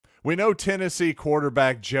We know Tennessee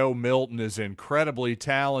quarterback Joe Milton is incredibly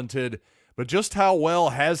talented, but just how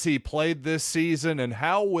well has he played this season, and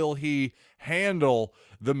how will he handle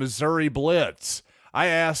the Missouri blitz? I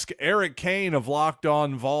ask Eric Cain of Locked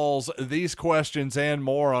On Vols these questions and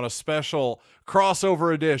more on a special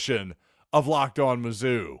crossover edition of Locked On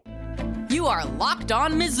Mizzou. You are Locked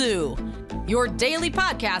On Mizzou, your daily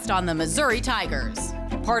podcast on the Missouri Tigers,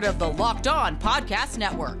 part of the Locked On Podcast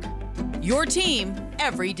Network, your team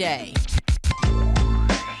every day.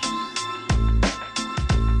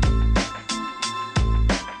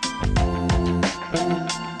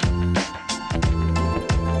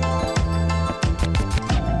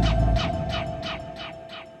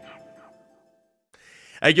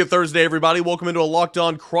 Hey, good Thursday, everybody. Welcome into a Locked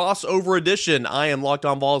On crossover edition. I am Locked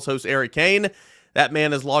On Vols host Eric Cain. That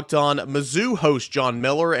man is Locked On Mizzou host John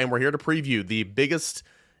Miller, and we're here to preview the biggest,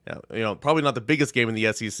 probably not the biggest game in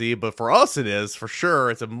the SEC, but for us it is, for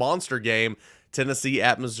sure. It's a monster game. Tennessee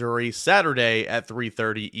at Missouri, Saturday at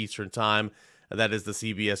 3:30 Eastern Time. That is the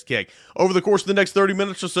CBS kick. Over the course of the next 30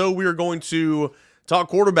 minutes or so, we are going to talk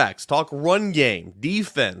quarterbacks, talk run game,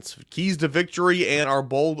 defense, keys to victory, and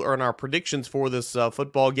our predictions for this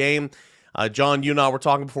football game. John, you and I were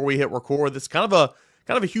talking before we hit record. This is kind of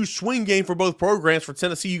a huge swing game for both programs. For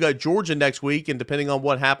Tennessee, you got Georgia next week, and depending on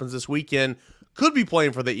what happens this weekend, could be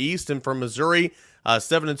playing for the East. And for Missouri,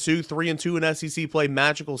 7-2, 3-2 in SEC play,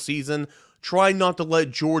 magical season. Try not to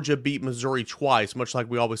let Georgia beat Missouri twice, much like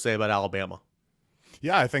we always say about Alabama.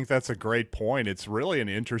 Yeah, I think that's a great point. It's really an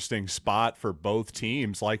interesting spot for both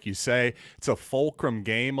teams. Like you say, it's a fulcrum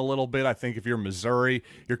game a little bit. I think if you're Missouri,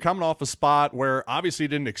 you're coming off a spot where obviously you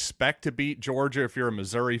didn't expect to beat Georgia if you're a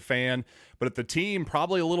Missouri fan, but the team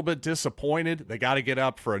probably a little bit disappointed. They got to get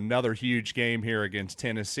up for another huge game here against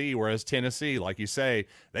Tennessee, whereas Tennessee, like you say,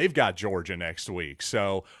 they've got Georgia next week.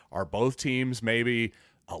 So are both teams maybe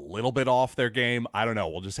a little bit off their game? I don't know.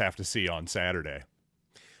 We'll just have to see on Saturday.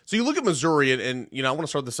 So you look at Missouri, and I want to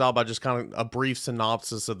start this out by just kind of a brief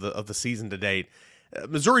synopsis of the season to date.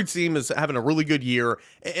 Missouri team is having a really good year,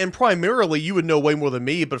 and primarily, you would know way more than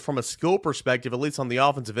me, but from a skill perspective, at least on the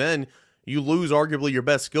offensive end, you lose arguably your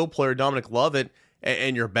best skill player, Dominic Lovett,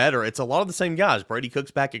 and you're better. It's a lot of the same guys. Brady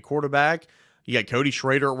Cook's back at quarterback. You got Cody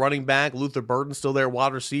Schrader at running back. Luther Burden's still there at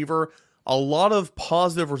wide receiver. A lot of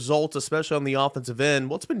positive results, especially on the offensive end.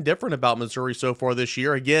 What's been different about Missouri so far this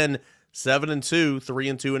year? Again, 7-2,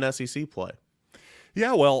 3-2 in SEC play.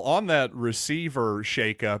 Yeah, well, on that receiver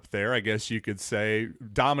shakeup there, I guess you could say,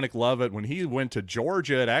 Dominic Lovett, when he went to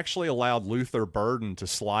Georgia, it actually allowed Luther Burden to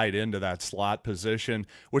slide into that slot position,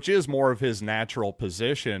 which is more of his natural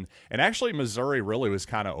position. And actually, Missouri really was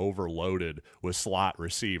kind of overloaded with slot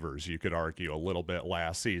receivers, you could argue, a little bit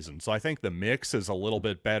last season. So I think the mix is a little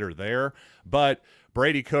bit better there. But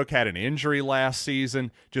Brady Cook had an injury last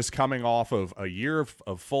season, just coming off of a year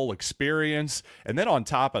of full experience. And then on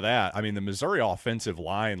top of that, I mean, the Missouri offensive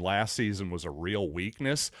line last season was a real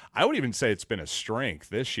weakness. I would even say it's been a strength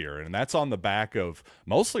this year, and that's on the back of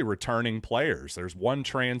mostly returning players. There's one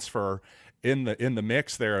transfer in the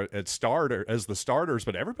mix there at starter as the starters,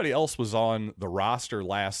 but everybody else was on the roster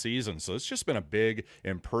last season. So it's just been a big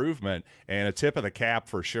improvement and a tip of the cap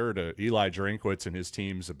for sure to Eli Drinkwitz and his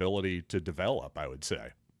team's ability to develop, I would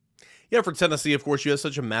say. Yeah, for Tennessee, of course, you had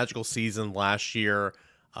such a magical season last year.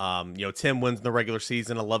 10 wins in the regular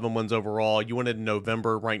season, 11 wins overall. You went into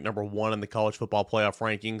November ranked number 1 in the college football playoff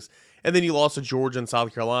rankings, and then you lost to Georgia and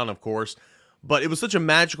South Carolina, of course. But it was such a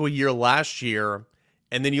magical year last year.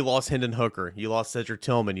 And then you lost Hendon Hooker, you lost Cedric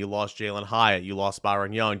Tillman, you lost Jalen Hyatt, you lost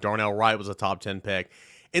Byron Young, Darnell Wright was a top 10 pick.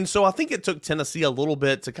 And so I think it took Tennessee a little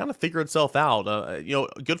bit to kind of figure itself out.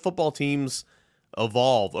 Good football teams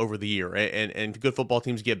evolve over the year, and good football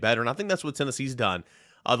teams get better. And I think that's what Tennessee's done.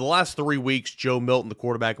 The last 3 weeks, Joe Milton, the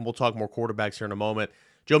quarterback, and we'll talk more quarterbacks here in a moment.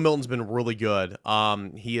 Joe Milton's been really good.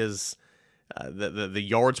 He is the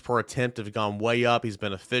yards per attempt have gone way up. He's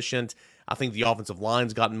been efficient. I think the offensive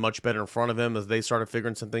line's gotten much better in front of him as they started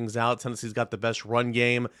figuring some things out. Tennessee's got the best run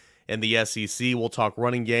game in the SEC. We'll talk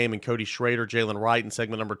running game and Cody Schrader, Jalen Wright in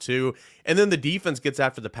segment number 2. And then the defense gets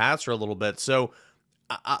after the passer a little bit. So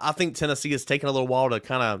I think Tennessee has taken a little while to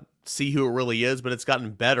kind of see who it really is, but it's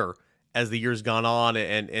gotten better as the year's gone on.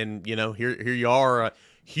 And here you are, a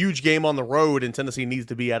huge game on the road, and Tennessee needs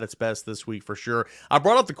to be at its best this week for sure. I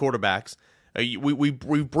brought up the quarterbacks. We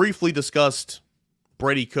briefly discussed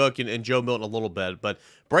Brady Cook and Joe Milton a little bit, but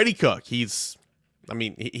Brady Cook, he's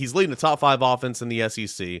leading the top 5 offense in the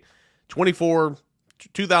SEC.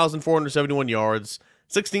 2,471 yards,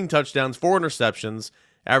 16 touchdowns, 4 interceptions,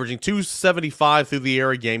 averaging 275 through the air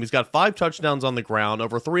a game. He's got 5 touchdowns on the ground,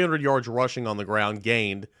 over 300 yards rushing on the ground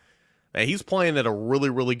gained. man, he's playing at a really,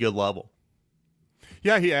 really good level.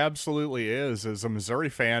 Yeah, he absolutely is. As a Missouri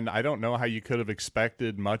fan, I don't know how you could have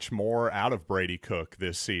expected much more out of Brady Cook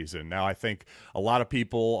this season. Now, I think a lot of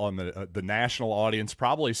people on the national audience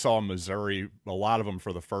probably saw Missouri, a lot of them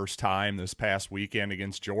for the first time this past weekend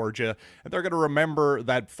against Georgia, and they're going to remember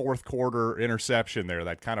that fourth quarter interception there,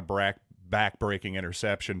 that kind of back-breaking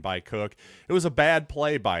interception by Cook. It was a bad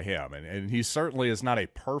play by him, and he certainly is not a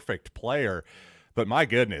perfect player. But my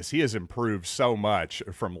goodness, he has improved so much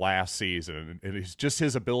from last season. And it's just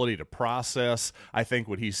his ability to process, I think,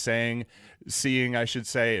 what he's seeing, I should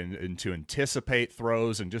say, and to anticipate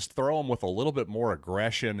throws and just throw them with a little bit more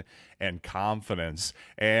aggression and confidence.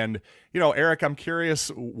 And, Eric, I'm curious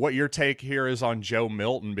what your take here is on Joe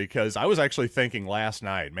Milton, because I was actually thinking last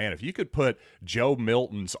night, man, if you could put Joe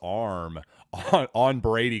Milton's arm on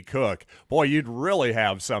Brady Cook, boy, you'd really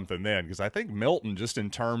have something then, because I think Milton, just in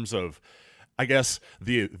terms of, I guess,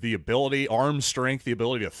 the ability, arm strength, the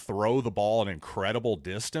ability to throw the ball an incredible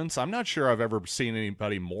distance, I'm not sure I've ever seen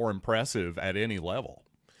anybody more impressive at any level.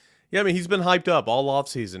 Yeah, I mean, he's been hyped up all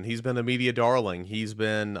offseason. He's been a media darling. He's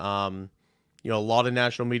been, a lot of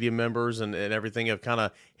national media members and everything have kind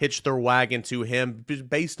of hitched their wagon to him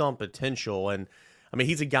based on potential. And, I mean,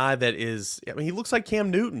 he's a guy that he looks like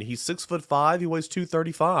Cam Newton. He's 6'5", he weighs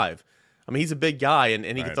 235. I mean, he's a big guy, and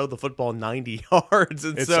he can throw the football 90 yards.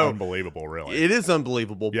 And it's so unbelievable, really. It is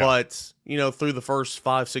unbelievable. Yeah. But, through the first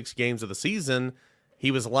 5-6 games of the season,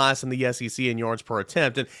 he was last in the SEC in yards per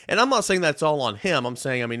attempt. And I'm not saying that's all on him. I'm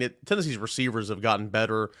saying, Tennessee's receivers have gotten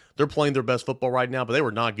better. They're playing their best football right now, but they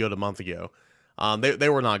were not good a month ago. They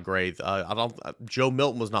were not great. Joe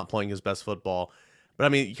Milton was not playing his best football.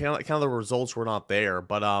 But, kind of the results were not there.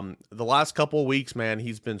 But the last couple of weeks, man,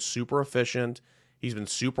 he's been super efficient. He's been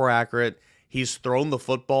super accurate. He's thrown the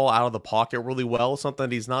football out of the pocket really well, something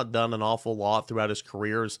that he's not done an awful lot throughout his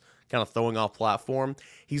career, is kind of throwing off platform.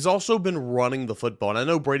 He's also been running the football. And I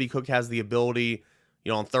know Brady Cook has the ability,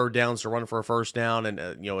 on third downs to run for a first down and,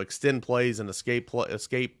 extend plays and escape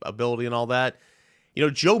ability and all that.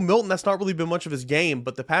 Joe Milton, that's not really been much of his game,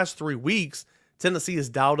 but the past 3 weeks, Tennessee has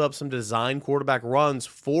dialed up some design quarterback runs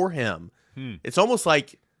for him. It's almost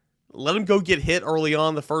like, let him go get hit early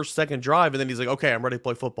on the first, second drive, and then he's like, okay, I'm ready to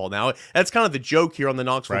play football now. That's kind of the joke here on the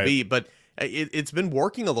Knoxville beat, but it's been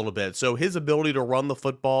working a little bit. So his ability to run the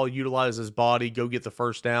football, utilize his body, go get the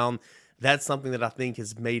first down, that's something that I think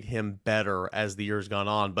has made him better as the year's gone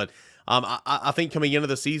on. But I think coming into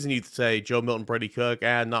the season, you'd say Joe Milton, Brady Cook,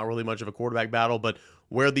 not really much of a quarterback battle, but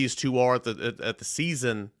where these two are at the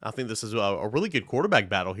season, I think this is a really good quarterback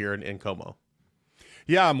battle here in Como.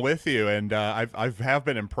 Yeah, I'm with you, and I have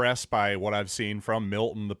been impressed by what I've seen from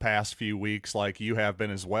Milton the past few weeks, like you have been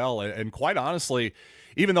as well. And quite honestly,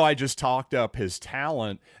 even though I just talked up his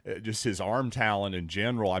talent, just his arm talent in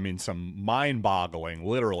general, some mind-boggling,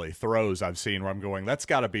 literally, throws I've seen where I'm going, that's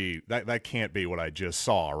got to be, that can't be what I just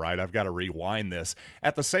saw, right? I've got to rewind this.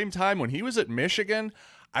 At the same time, when he was at Michigan,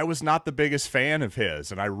 I was not the biggest fan of his,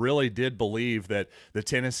 and I really did believe that the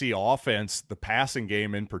Tennessee offense, the passing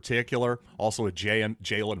game in particular, also with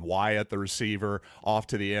Jalen Wyatt, the receiver, off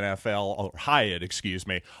to the NFL, or Hyatt, excuse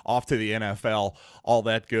me, off to the NFL, all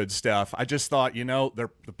that good stuff. I just thought, the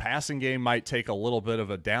passing game might take a little bit of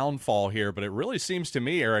a downfall here, but it really seems to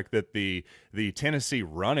me, Eric, that the Tennessee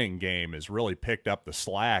running game has really picked up the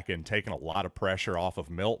slack and taken a lot of pressure off of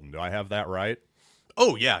Milton. Do I have that right?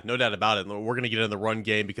 Oh, yeah, no doubt about it. We're going to get into the run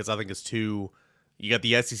game because I think it's you got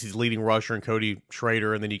the SEC's leading rusher in Cody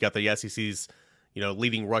Schrader, and then you got the SEC's,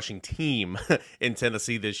 leading rushing team in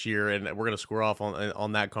Tennessee this year, and we're going to square off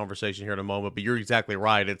on that conversation here in a moment. But you're exactly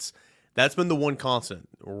right. That's been the one constant,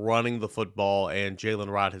 running the football, and Jalen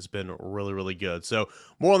Wright has been really, really good. So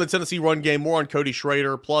more on the Tennessee run game, more on Cody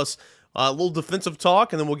Schrader, plus a little defensive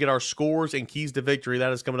talk, and then we'll get our scores and keys to victory.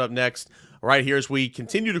 That is coming up next right here as we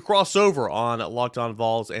continue to cross over on Locked On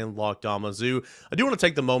Vols and Locked On Mizzou. I do want to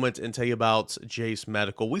take the moment and tell you about Jace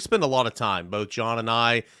Medical. We spend a lot of time, both John and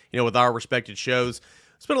I, with our respected shows,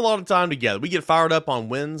 spend a lot of time together. We get fired up on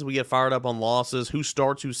wins. We get fired up on losses, who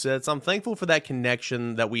starts, who sits. I'm thankful for that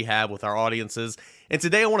connection that we have with our audiences. And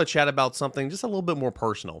today I want to chat about something just a little bit more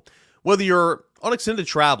personal. Whether you're on extended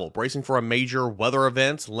travel, bracing for a major weather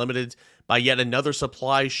event, limited by yet another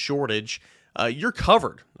supply shortage, you're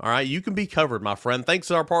covered, all right? You can be covered, my friend. Thanks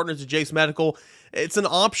to our partners at Jace Medical. It's an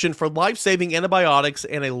option for life-saving antibiotics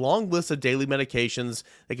and a long list of daily medications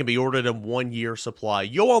that can be ordered in 1 year supply.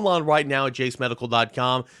 Go online right now at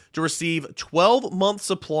jacemedical.com to receive 12-month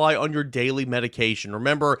supply on your daily medication.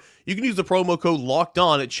 Remember, you can use the promo code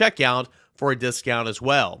LOCKEDON at checkout for a discount as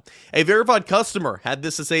well. A verified customer had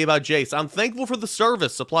this to say about Jace. I'm thankful for the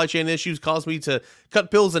service. Supply chain issues caused me to cut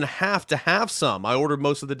pills in half to have some. I ordered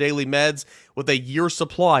most of the daily meds with a year's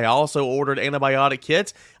supply. I also ordered antibiotic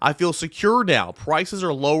kits. I feel secure now. Prices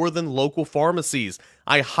are lower than local pharmacies.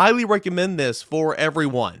 I highly recommend this for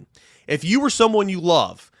everyone. If you or someone you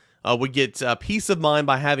love would get peace of mind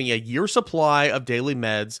by having a year's supply of daily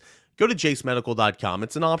meds, go to jacemedical.com.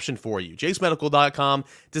 It's an option for you. jacemedical.com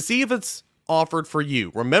to see if it's offered for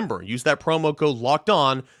you. Remember, use that promo code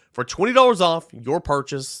LOCKEDON for $20 off your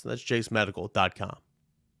purchase. That's jacemedical.com.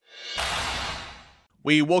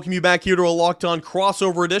 We welcome you back here to a Locked On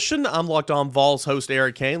crossover edition. I'm Locked On Vols host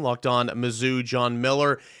Eric Cain, Locked On Mizzou John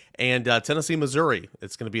Miller, and Tennessee, Missouri.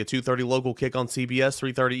 It's going to be a 2:30 local kick on CBS,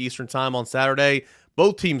 3:30 Eastern time on Saturday.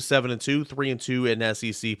 Both teams 7-2, 3-2 in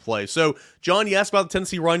SEC play. So, John, you asked about the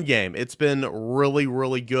Tennessee run game. It's been really,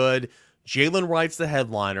 really good. Jalen Wright's the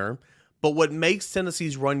headliner. But what makes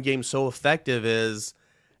Tennessee's run game so effective is,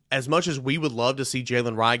 as much as we would love to see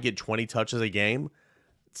Jalen Wright get 20 touches a game,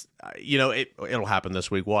 it'll happen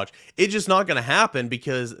this week. Watch. It's just not going to happen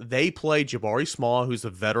because they play Jabari Small, who's a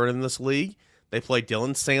veteran in this league. They play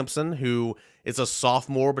Dylan Sampson, who is a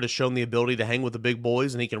sophomore but has shown the ability to hang with the big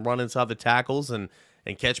boys, and he can run inside the tackles and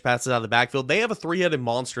catch passes out of the backfield. They have a three-headed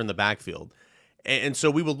monster in the backfield. And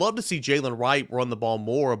so we would love to see Jalen Wright run the ball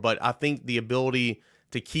more, but I think the ability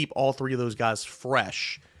to keep all three of those guys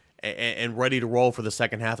fresh and ready to roll for the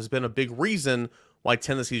second half has been a big reason why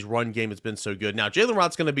Tennessee's run game has been so good. Now, Jalen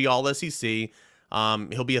Wright's going to be all SEC.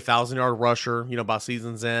 He'll be a 1,000-yard rusher, by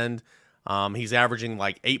season's end. He's averaging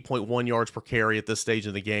like 8.1 yards per carry at this stage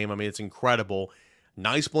of the game. I mean, it's incredible.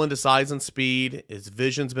 Nice blend of size and speed. His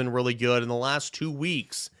vision's been really good. In the last 2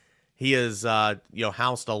 weeks, he has,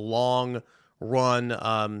 housed a long run,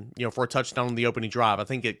 for a touchdown on the opening drive. I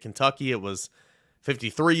think at Kentucky it was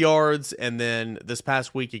 53 yards, and then this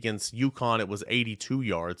past week against UConn it was 82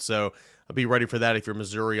 yards. So I'll be ready for that if you're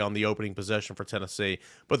Missouri on the opening possession for Tennessee.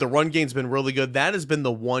 But the run game's been really good. That has been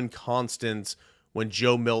the one constant when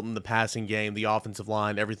Joe Milton, the passing game, the offensive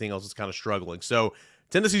line, everything else is kind of struggling. So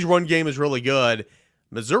Tennessee's run game is really good.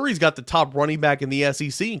 Missouri's got the top running back in the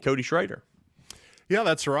SEC in Cody Schrader. Yeah,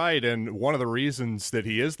 that's right. And one of the reasons that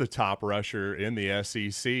he is the top rusher in the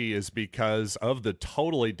SEC is because of the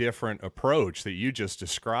totally different approach that you just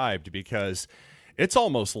described, because it's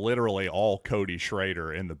almost literally all Cody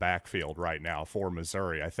Schrader in the backfield right now for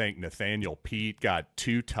Missouri. I think Nathaniel Pete got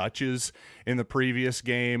 2 touches in the previous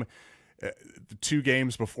game. 2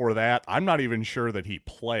 games before that, I'm not even sure that he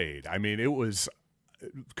played. I mean, it was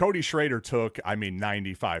Cody Schrader took,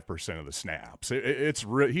 95% of the snaps.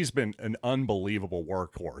 He's been an unbelievable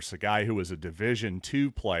workhorse, a guy who was a Division II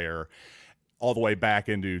player all the way back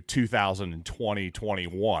into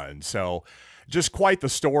 2020-21. So just quite the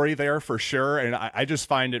story there for sure. And I just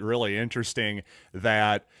find it really interesting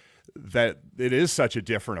that it is such a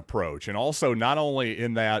different approach. And also not only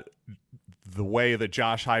in that the way that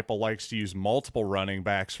Josh Heupel likes to use multiple running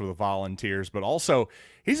backs for the Volunteers, but also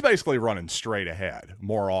he's basically running straight ahead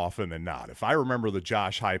more often than not. If I remember the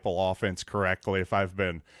Josh Heupel offense correctly, if I've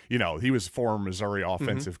been, he was former Missouri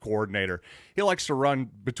offensive coordinator. He likes to run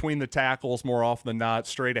between the tackles more often than not,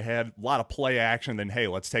 straight ahead, a lot of play action, then, hey,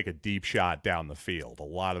 let's take a deep shot down the field. A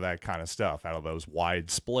lot of that kind of stuff out of those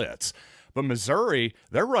wide splits. But Missouri,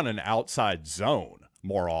 they're running outside zone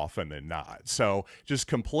more often than not. So just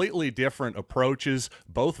completely different approaches,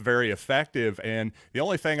 both very effective. And the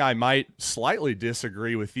only thing I might slightly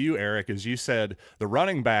disagree with you, Eric, is you said the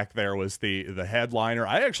running back there was the headliner.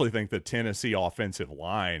 I actually think the Tennessee offensive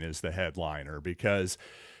line is the headliner, because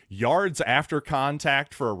yards after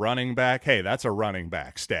contact for a running back, hey, that's a running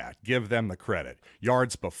back stat. Give them the credit.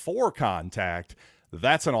 Yards before contact,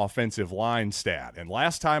 that's an offensive line stat. And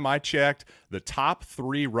last time I checked, the top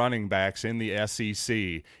 3 running backs in the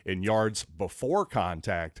SEC in yards before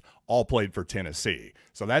contact all played for Tennessee.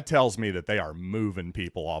 So that tells me that they are moving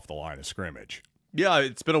people off the line of scrimmage. Yeah,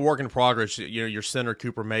 it's been a work in progress. Your center,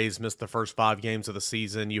 Cooper Mays, missed the first 5 games of the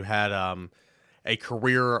season. You had a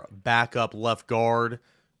career backup left guard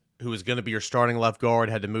who was going to be your starting left guard,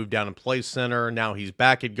 had to move down and play center. Now he's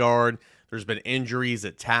back at guard. There's been injuries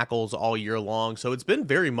at tackles all year long. So it's been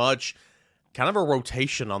very much kind of a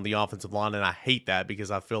rotation on the offensive line, and I hate that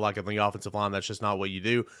because I feel like on the offensive line, that's just not what you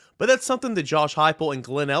do. But that's something that Josh Heupel and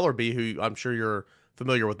Glenn Ellerbe, who I'm sure you're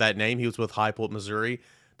familiar with that name, he was with Heupel at Missouri,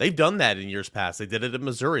 they've done that in years past. They did it at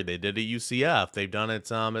Missouri. They did it at UCF. They've done it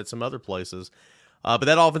at some other places. But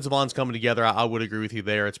that offensive line's coming together. I would agree with you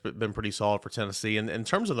there. It's been pretty solid for Tennessee. And in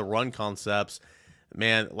terms of the run concepts,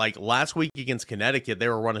 man, like last week against Connecticut, they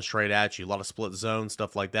were running straight at you, a lot of split zone,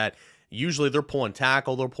 stuff like that. usually they're pulling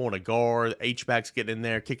tackle, they're pulling a guard, H-backs getting in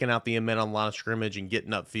there, kicking out the end on the line of scrimmage and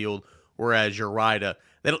getting upfield, whereas you're right,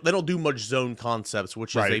 they don't do much zone concepts,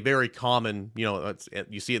 which is a very common,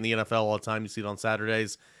 you see it in the NFL all the time, you see it on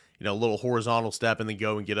Saturdays, a little horizontal step and then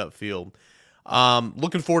go and get upfield.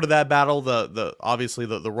 Looking forward to that battle, obviously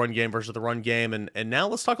the run game versus the run game, and now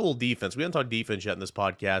let's talk a little defense. We haven't talked defense yet in this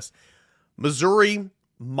podcast. Missouri,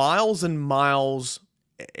 miles and miles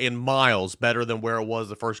and miles better than where it was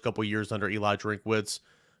the first couple years under Eli Drinkwitz.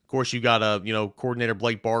 Of course, you got coordinator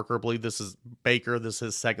Blake Barker. I believe this is Baker. This is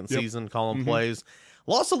his second season calling plays.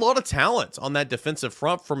 Lost a lot of talent on that defensive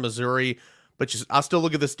front from Missouri, but I still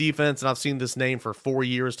look at this defense, and I've seen this name for 4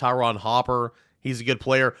 years, Tyron Hopper. He's a good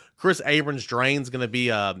player. Chris Abrams-Drain's going to be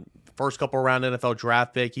a first couple round NFL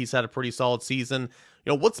draft pick. He's had a pretty solid season.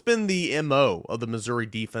 What's been the MO of the Missouri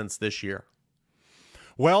defense this year?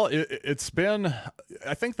 Well, it's been,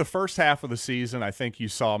 I think the first half of the season, I think you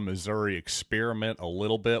saw Missouri experiment a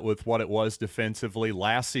little bit with what it was defensively.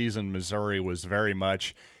 Last season, Missouri was very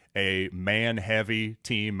much a man-heavy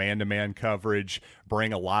team, man-to-man coverage,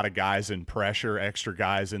 bring a lot of guys in pressure, extra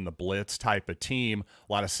guys in the blitz type of team,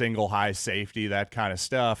 a lot of single high safety, that kind of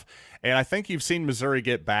stuff. And I think you've seen Missouri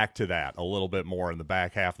get back to that a little bit more in the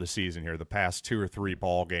back half of the season here, the past 2 or 3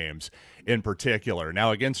 ball games in particular.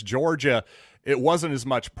 Now, against Georgia, it wasn't as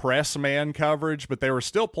much press man coverage, but they were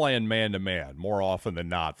still playing man-to-man more often than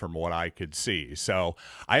not from what I could see. So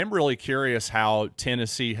I am really curious how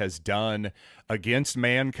Tennessee has done against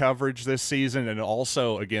man coverage this season and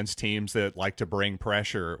also against teams that like to bring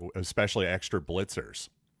pressure, especially extra blitzers.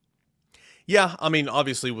 Yeah, I mean,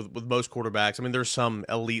 obviously with most quarterbacks, I mean, there's some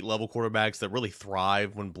elite level quarterbacks that really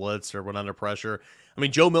thrive when blitzed or when under pressure. I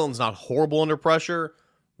mean, Joe Milton's not horrible under pressure,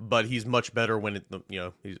 but he's much better when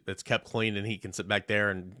it's kept clean and he can sit back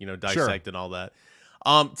there and dissect and all that.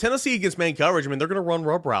 Tennessee against man coverage, I mean, they're going to run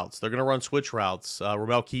rub routes, they're going to run switch routes.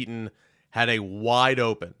 Ramel Keaton had a wide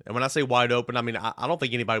open, and when I say wide open, I mean I don't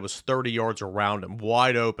think anybody was 30 yards around him,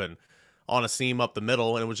 wide open on a seam up the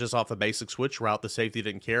middle, and it was just off a basic switch route. The safety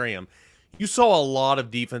didn't carry him. You saw a lot of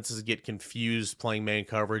defenses get confused playing man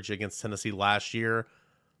coverage against Tennessee last year.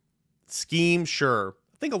 Scheme, sure.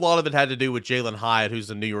 I think a lot of it had to do with Jalen Hyatt, who's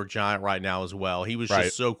the New York Giant right now as well. He was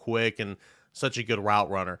just so quick and such a good route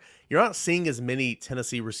runner. You're not seeing as many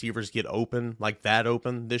Tennessee receivers get open, like that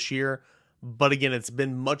open this year. But again, it's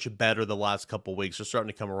been much better the last couple weeks. They're starting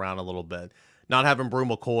to come around a little bit. Not having Brew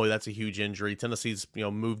McCoy, that's a huge injury. Tennessee's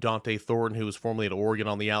moved Dante Thornton, who was formerly at Oregon,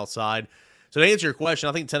 on the outside. So to answer your question,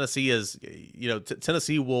 I think Tennessee is,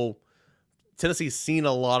 Tennessee's seen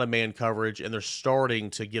a lot of man coverage, and they're starting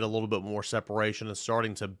to get a little bit more separation and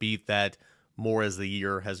starting to beat that more as the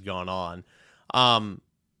year has gone on.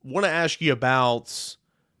 Want to ask you about,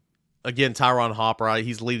 again, Tyron Hopper.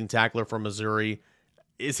 He's the leading tackler from Missouri.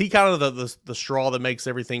 Is he kind of the straw that makes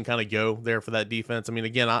everything kind of go there for that defense? I mean,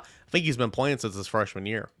 again, I think he's been playing since his freshman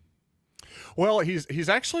year. Well, he's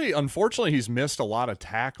actually, unfortunately, he's missed a lot of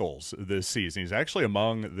tackles this season. He's actually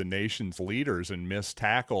among the nation's leaders in missed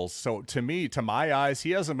tackles. So to me, to my eyes,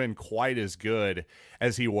 he hasn't been quite as good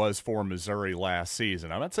as he was for Missouri last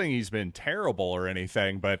season. I'm not saying he's been terrible or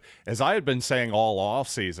anything, but as I had been saying all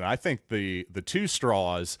offseason, I think the two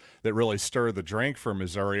straws that really stir the drink for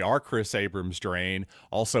Missouri are Chris Abrams-Drain,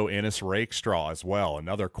 also Ennis Rakestraw as well,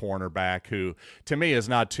 another cornerback who, to me, is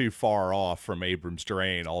not too far off from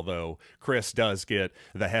Abrams-Drain, although Chris does get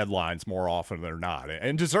the headlines more often than not,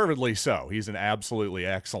 and deservedly so. He's an absolutely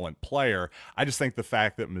excellent player. I just think the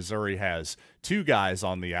fact that Missouri has 2 guys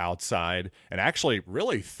on the outside, and actually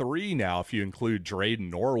really 3 now if you include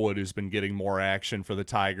Drayden Norwood, who's been getting more action for the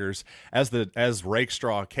Tigers, as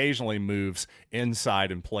Rakestraw occasionally moves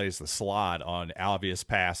inside and plays the slot on obvious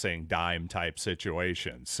passing dime type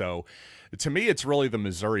situations. So to me, it's really the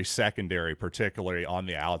Missouri secondary, particularly on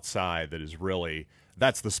the outside, that is really,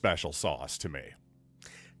 that's the special sauce to me.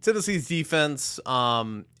 Tennessee's defense,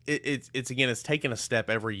 it's taken a step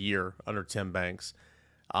every year under Tim Banks.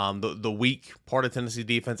 The weak part of Tennessee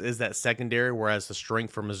defense is that secondary, whereas the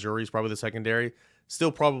strength for Missouri is probably the secondary.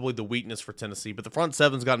 Still probably the weakness for Tennessee, but the front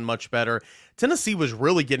seven's gotten much better. Tennessee was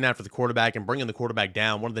really getting after the quarterback and bringing the quarterback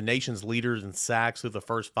down. One of the nation's leaders in sacks through the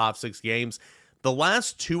first 5-6 games. The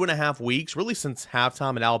last 2.5 weeks, really since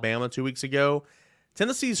halftime at Alabama 2 weeks ago,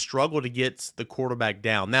 Tennessee's struggled to get the quarterback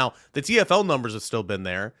down. Now, the TFL numbers have still been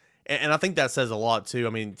there, and I think that says a lot too. I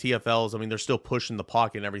mean, TFLs, they're still pushing the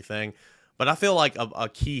pocket and everything, but I feel like a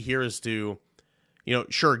key here is to,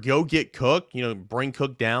 sure, go get Cook, bring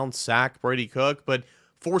Cook down, sack Brady Cook, but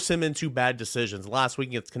force him into bad decisions. Last week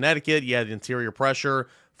against Connecticut, you had interior pressure,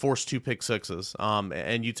 forced 2 pick sixes,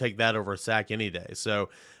 and you take that over a sack any day. So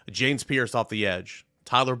James Pierce off the edge,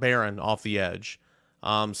 Tyler Barron off the edge.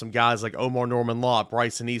 Some guys like Omar Norman-Lott,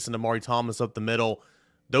 Bryson East, and Amari Thomas up the middle.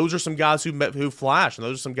 Those are some guys who flash, and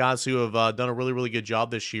those are some guys who have done a really, really good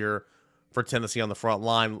job this year for Tennessee on the front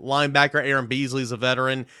line. Linebacker Aaron Beasley is a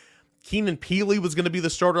veteran. Keenan Peely was going to be the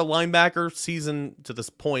starter linebacker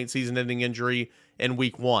season-ending injury in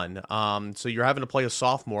week 1. So you're having to play a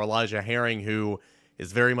sophomore, Elijah Herring, who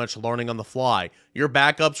is very much learning on the fly. Your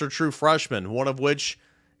backups are true freshmen, one of which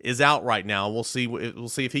is out right now. We'll see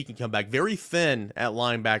if he can come back. Very thin at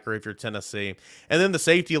linebacker if you're Tennessee. And then the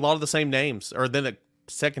safety, a lot of the same names, or then at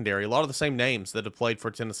secondary, a lot of the same names that have played for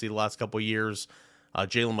Tennessee the last couple of years.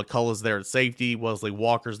 Jalen McCullough's there at safety. Wesley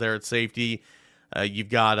Walker's there at safety. You've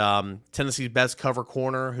got Tennessee's best cover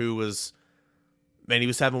corner, he was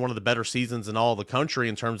having one of the better seasons in all of the country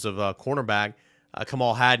in terms of cornerback.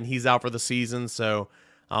 Kamal Haddon, he's out for the season. So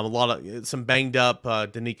some banged up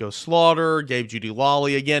Danico Slaughter, Gabe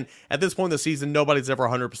Judy-Lawley. Again, at this point in the season, nobody's ever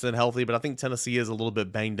 100% healthy, but I think Tennessee is a little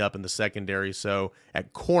bit banged up in the secondary. So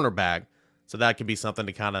at cornerback, so that could be something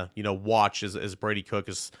to kind of, watch as Brady Cook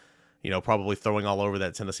is, probably throwing all over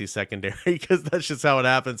that Tennessee secondary, because that's just how it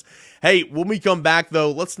happens. Hey, when we come back,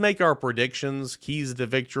 though, let's make our predictions, keys to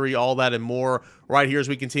victory, all that and more right here as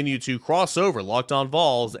we continue to cross over Locked On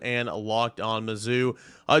Vols and Locked On Mizzou.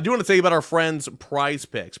 I do want to tell you about our friends Prize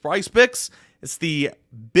Picks. Prize Picks is the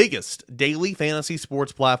biggest daily fantasy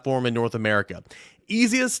sports platform in North America.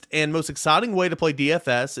 Easiest and most exciting way to play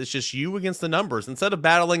DFS is just you against the numbers. Instead of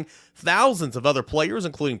battling thousands of other players,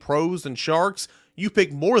 including pros and sharks, you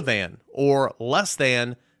pick more than or less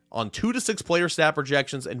than on 2 to 6 player stat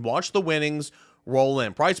projections and watch the winnings roll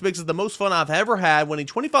in. Prize Picks is the most fun I've ever had, winning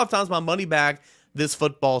 25 times my money back this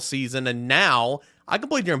football season, and now I can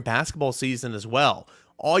play during basketball season as well.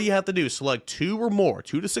 All you have to do is select 2 or more,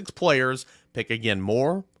 2 to 6 players, pick again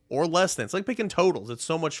more or less than. It's like picking totals. It's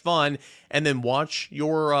so much fun. And then watch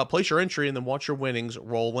your place your entry and then watch your winnings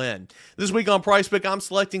roll in. This week on Prize Pick, I'm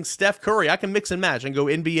selecting Steph Curry. I can mix and match and go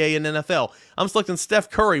NBA and NFL. I'm selecting Steph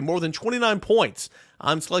Curry, more than 29 points.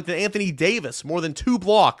 I'm selecting Anthony Davis, more than 2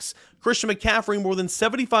 blocks. Christian McCaffrey, more than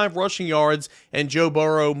 75 rushing yards. And Joe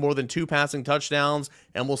Burrow, more than 2 passing touchdowns.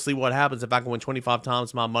 And we'll see what happens if I can win 25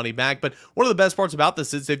 times my money back. But one of the best parts about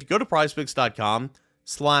this is if you go to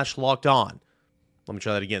prizepicks.com/lockedon. Let me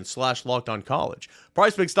try that again, /LockedOnCollege.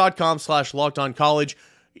 PrizePicks.com/LockedOnCollege.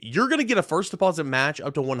 You're going to get a first deposit match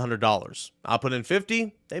up to $100. I put in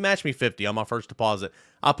 $50, they match me $50 on my first deposit.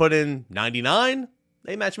 I put in $99,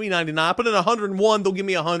 they match me $99. I put in $101, they'll give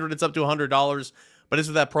me $100. It's up to $100. But it's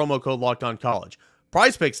with that promo code LockedOnCollege.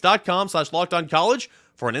 PrizePicks.com/LockedOnCollege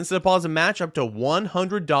for an instant deposit match up to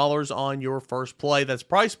 $100 on your first play. That's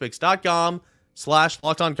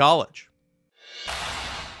PrizePicks.com/LockedOnCollege.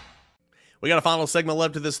 We got a final segment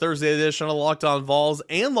left to this Thursday edition of Locked On Vols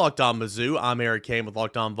and Locked On Mizzou. I'm Eric Cain with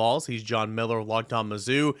Locked On Vols. He's John Miller with Locked On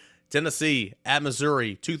Mizzou. Tennessee at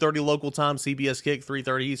Missouri, 2:30 local time, CBS kick,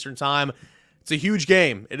 3:30 Eastern time. It's a huge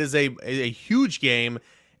game. It is a huge game,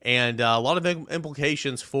 and a lot of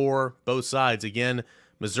implications for both sides. Again,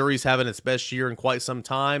 Missouri's having its best year in quite some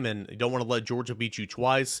time, and you don't want to let Georgia beat you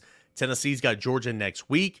twice. Tennessee's got Georgia next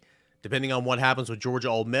week. Depending on what happens with Georgia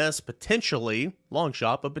Ole Miss, potentially, long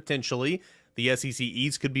shot, but potentially, the SEC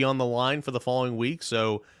East could be on the line for the following week.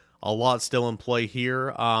 So a lot still in play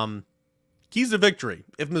here. Keys to victory.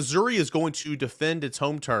 If Missouri is going to defend its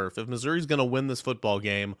home turf, if Missouri is going to win this football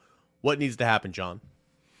game, what needs to happen, John?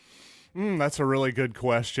 That's a really good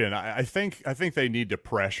question. I think they need to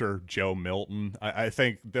pressure Joe Milton. I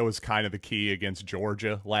think that was kind of the key against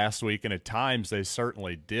Georgia last week, and at times they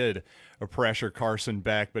certainly did pressure Carson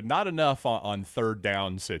Beck, but not enough on third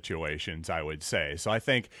down situations, I would say. So I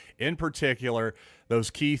think in particular,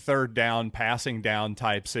 those key third down, passing down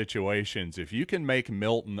type situations, if you can make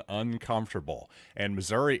Milton uncomfortable, and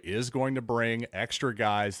Missouri is going to bring extra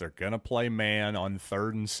guys, they're going to play man on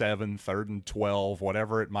 3rd and 7, 3rd and 12,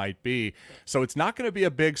 whatever it might be. So it's not going to be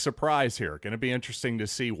a big surprise here. Going to be interesting to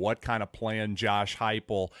see what kind of plan Josh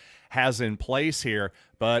Heupel has in place here.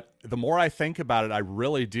 But the more I think about it, I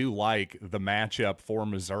really do like the matchup for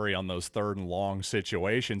Missouri on those 3rd and long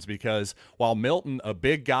situations, because while Milton, a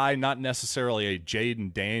big guy, not necessarily a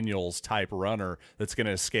Jaden Daniels type runner that's going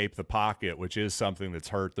to escape the pocket, which is something that's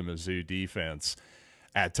hurt the Mizzou defense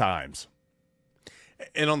at times.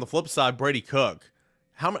 And on the flip side, Brady Cook,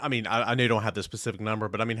 I know you don't have the specific number,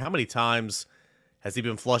 but how many times has he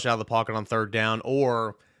been flushed out of the pocket on 3rd down,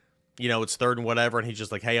 or it's 3rd and whatever, and he's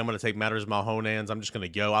just like, hey, I'm going to take matters in my own hands. I'm just going to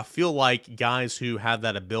go. I feel like guys who have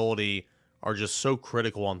that ability are just so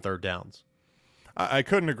critical on 3rd downs. I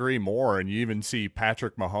couldn't agree more, and you even see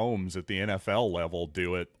Patrick Mahomes at the NFL level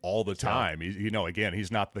do it all the time. Again,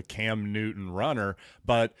 he's not the Cam Newton runner,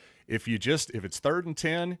 but if it's 3rd and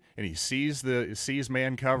 10 and he sees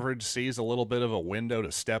man coverage, sees a little bit of a window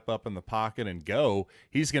to step up in the pocket and go,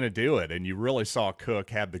 he's going to do it. And you really saw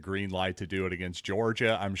Cook have the green light to do it against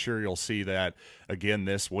Georgia. I'm sure you'll see that again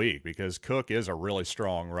this week because Cook is a really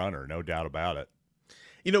strong runner, no doubt about it.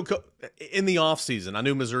 You know, in the offseason, I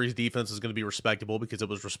knew Missouri's defense was going to be respectable because it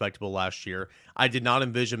was respectable last year. I did not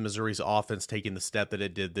envision Missouri's offense taking the step that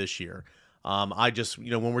it did this year. I just,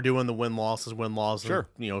 when we're doing the win-losses, sure.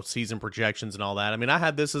 and, season projections and all that, I mean, I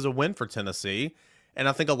had this as a win for Tennessee, and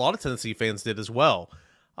I think a lot of Tennessee fans did as well.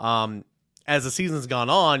 As the season's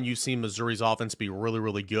gone on, you've seen Missouri's offense be really,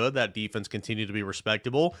 really good. That defense continued to be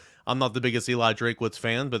respectable. I'm not the biggest Eli Drakewitz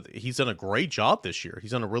fan, but he's done a great job this year.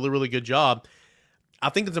 He's done a really, really good job. I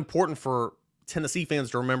think it's important for Tennessee fans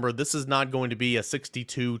to remember this is not going to be a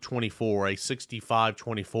 62-24, a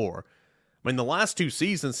 65-24. I mean, the last 2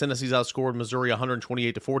 seasons, Tennessee's outscored Missouri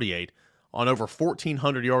 128-48 on over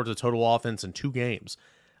 1,400 yards of total offense in 2 games,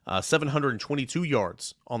 722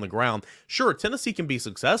 yards on the ground. Sure, Tennessee can be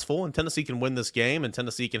successful, and Tennessee can win this game, and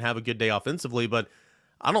Tennessee can have a good day offensively, but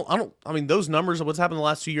I mean, those numbers of what's happened the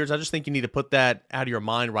last 2 years, I just think you need to put that out of your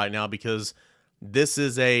mind right now because this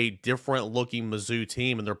is a different-looking Mizzou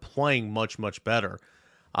team, and they're playing much, much better.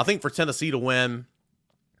 I think for Tennessee to win,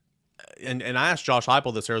 and I asked Josh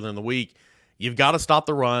Heupel this earlier in the week, you've got to stop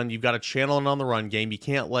the run. You've got to channel it on the run game. You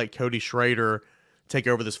can't let Cody Schrader take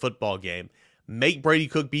over this football game. Make Brady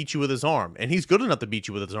Cook beat you with his arm, and he's good enough to beat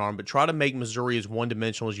you with his arm, but try to make Missouri as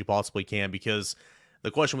one-dimensional as you possibly can because the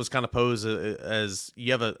question was kind of posed as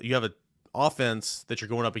you have a offense that you're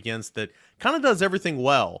going up against that kind of does everything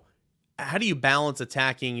well. How do you balance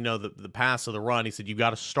attacking, the pass or the run? He said, you've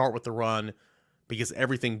got to start with the run because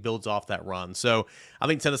everything builds off that run. So I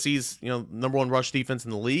think Tennessee's, number 1 rush defense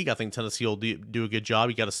in the league. I think Tennessee will do a good job.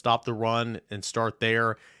 You got to stop the run and start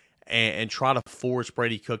there and try to force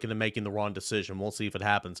Brady Cook into making the wrong decision. We'll see if it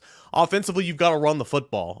happens. Offensively, you've got to run the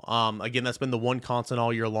football. Again, that's been the one constant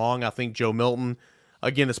all year long. I think Joe Milton,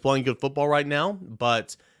 again, is playing good football right now,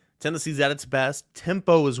 but Tennessee's at its best.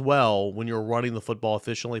 Tempo as well when you're running the football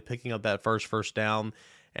efficiently, picking up that first down,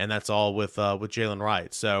 and that's all with Jalen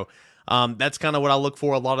Wright. So that's kind of what I look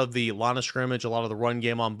for. A lot of the line of scrimmage, a lot of the run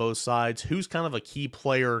game on both sides. Who's kind of a key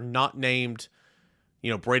player not named,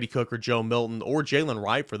 Brady Cook or Joe Milton or Jalen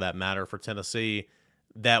Wright for that matter for Tennessee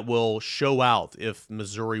that will show out if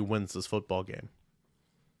Missouri wins this football game?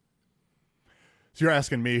 So you're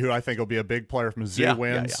asking me who I think will be a big player if Mizzou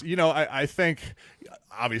wins. Yeah. I think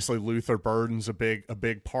obviously Luther Burden's a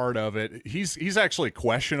big part of it. He's actually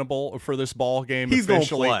questionable for this ball game. He's going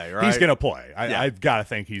to play, right? He's going to play. I've got to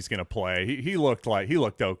think he's going to play. He looked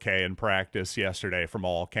okay in practice yesterday from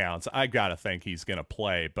all accounts. I got to think he's going to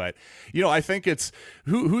play. But I think it's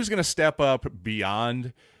who's going to step up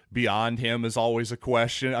beyond him is always a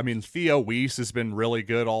question. I mean, Theo Weiss has been really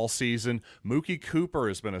good all season. Mookie Cooper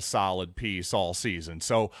has been a solid piece all season.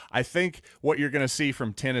 So I think what you're going to see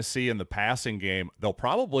from Tennessee in the passing game, they'll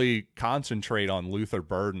probably concentrate on Luther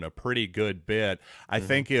Burden a pretty good bit. I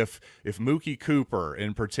think if Mookie Cooper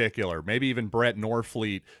in particular, maybe even Brett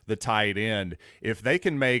Norfleet, the tight end, if they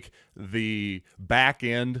can make the back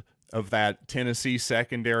end of that Tennessee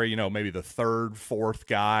secondary, maybe the 3rd, 4th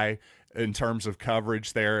guy in terms of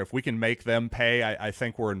coverage there, if we can make them pay, I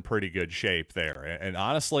think we're in pretty good shape there. And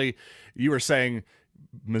honestly, you were saying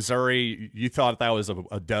Missouri, you thought that was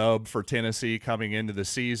a dub for Tennessee coming into the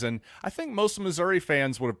season. I think most Missouri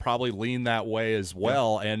fans would have probably leaned that way as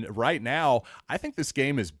well. Yeah. And right now, I think this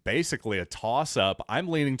game is basically a toss-up. I'm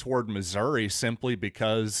leaning toward Missouri simply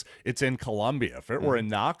because it's in Columbia. If it were in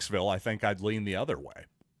Knoxville, I think I'd lean the other way.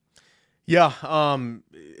 Yeah,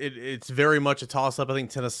 it's very much a toss-up. I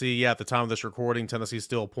think Tennessee, at the time of this recording, Tennessee's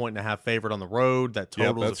still a 1.5 favorite on the road. That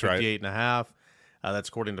total is 58.5. That's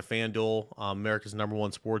according to FanDuel, America's number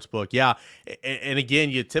one sportsbook. Yeah, and again,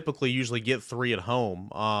 you typically usually get 3 at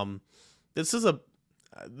home. This is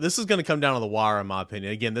going to come down to the wire, in my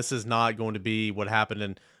opinion. Again, this is not going to be what happened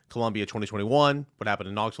in Columbia 2021, what happened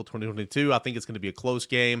in Knoxville 2022. I think it's going to be a close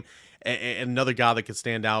game. And another guy that could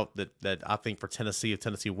stand out that I think for Tennessee, if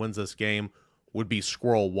Tennessee wins this game, would be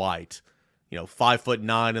Squirrel White.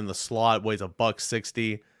 5'9" in the slot, weighs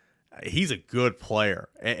 $160. He's a good player,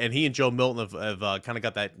 and he and Joe Milton have kind of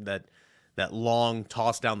got long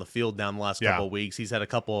toss down the field down the last couple of weeks. He's had a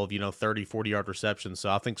couple of 30, 40-yard receptions, so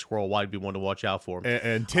I think Squirrel White would be one to watch out for.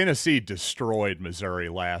 And Tennessee destroyed Missouri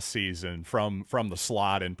last season from the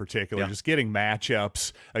slot in particular, just getting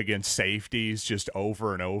matchups against safeties just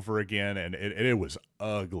over and over again, and it was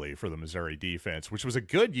ugly for the Missouri defense, which was a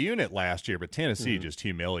good unit last year, but Tennessee just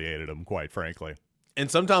humiliated them, quite frankly. And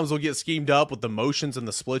sometimes they'll get schemed up with the motions and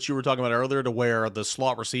the splits you were talking about earlier to where the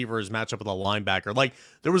slot receivers match up with a linebacker. Like,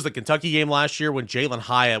 there was the Kentucky game last year when Jalen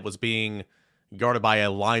Hyatt was being guarded by a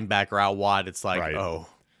linebacker out wide. It's like, oh,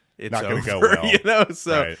 it's not going to go well.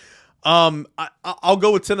 So I'll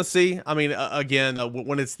go with Tennessee. I mean, again,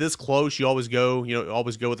 when it's this close, you always go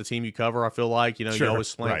with the team you cover. I feel like, you always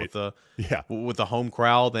slant with the home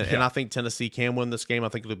crowd. And I think Tennessee can win this game. I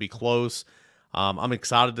think it'll be close. I'm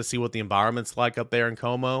excited to see what the environment's like up there in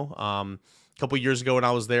Como. A couple years ago when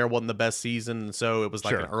I was there, it wasn't the best season, and so it was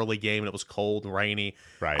like an early game, and it was cold and rainy.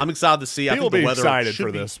 I'm excited to see. People I think will be excited for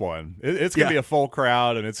this one. It's going to be a full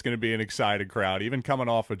crowd, and it's going to be an excited crowd. Even coming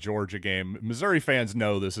off a Georgia game, Missouri fans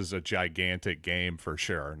know this is a gigantic game for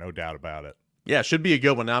sure, no doubt about it. Yeah, it should be a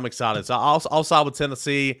good one. I'm excited. So I'll side with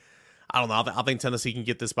Tennessee. I don't know. I think Tennessee can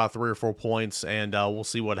get this by 3 or 4 points, and we'll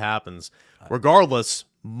see what happens. Regardless,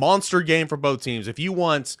 monster game for both teams. If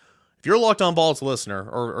you're a Locked On Vols listener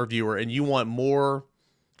or viewer, and you want more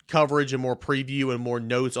coverage and more preview and more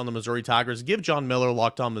notes on the Missouri Tigers, give John Miller,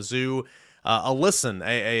 Locked On Mizzou, a listen,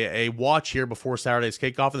 a watch here before Saturday's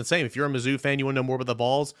kickoff. And the same, if you're a Mizzou fan, you want to know more about the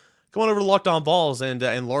Vols, come on over to Locked On Vols and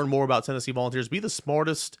learn more about Tennessee Volunteers. Be the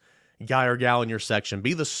smartest guy or gal in your section.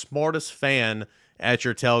 Be the smartest fan at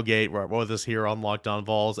your tailgate with us here on Locked On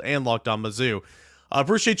Vols and Locked On Mizzou. I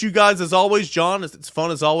appreciate you guys as always, John. It's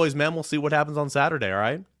fun as always, man. We'll see what happens on Saturday, all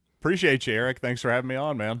right? Appreciate you, Eric. Thanks for having me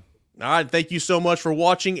on, man. All right, thank you so much for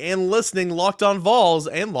watching and listening. Locked On Vols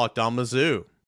and Locked On Mizzou.